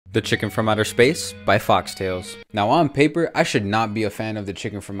The Chicken from Outer Space by Foxtails. Now on paper, I should not be a fan of The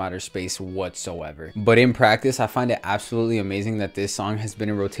Chicken from Outer Space whatsoever. But in practice, I find it absolutely amazing that this song has been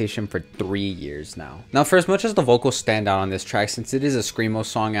in rotation for 3 years now. Now for as much as the vocals stand out on this track, since it is a screamo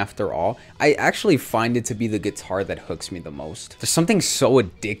song after all, I actually find it to be the guitar that hooks me the most. There's something so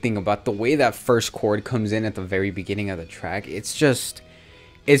addicting about the way that first chord comes in at the very beginning of the track.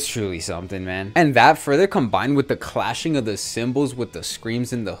 It's truly something, man. And that further combined with the clashing of the cymbals with the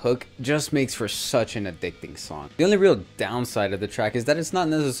screams in the hook just makes for such an addicting song. The only real downside of the track is that it's not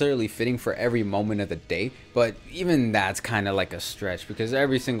necessarily fitting for every moment of the day, but even that's kind of like a stretch because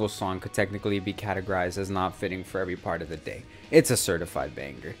every single song could technically be categorized as not fitting for every part of the day. It's a certified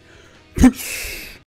banger.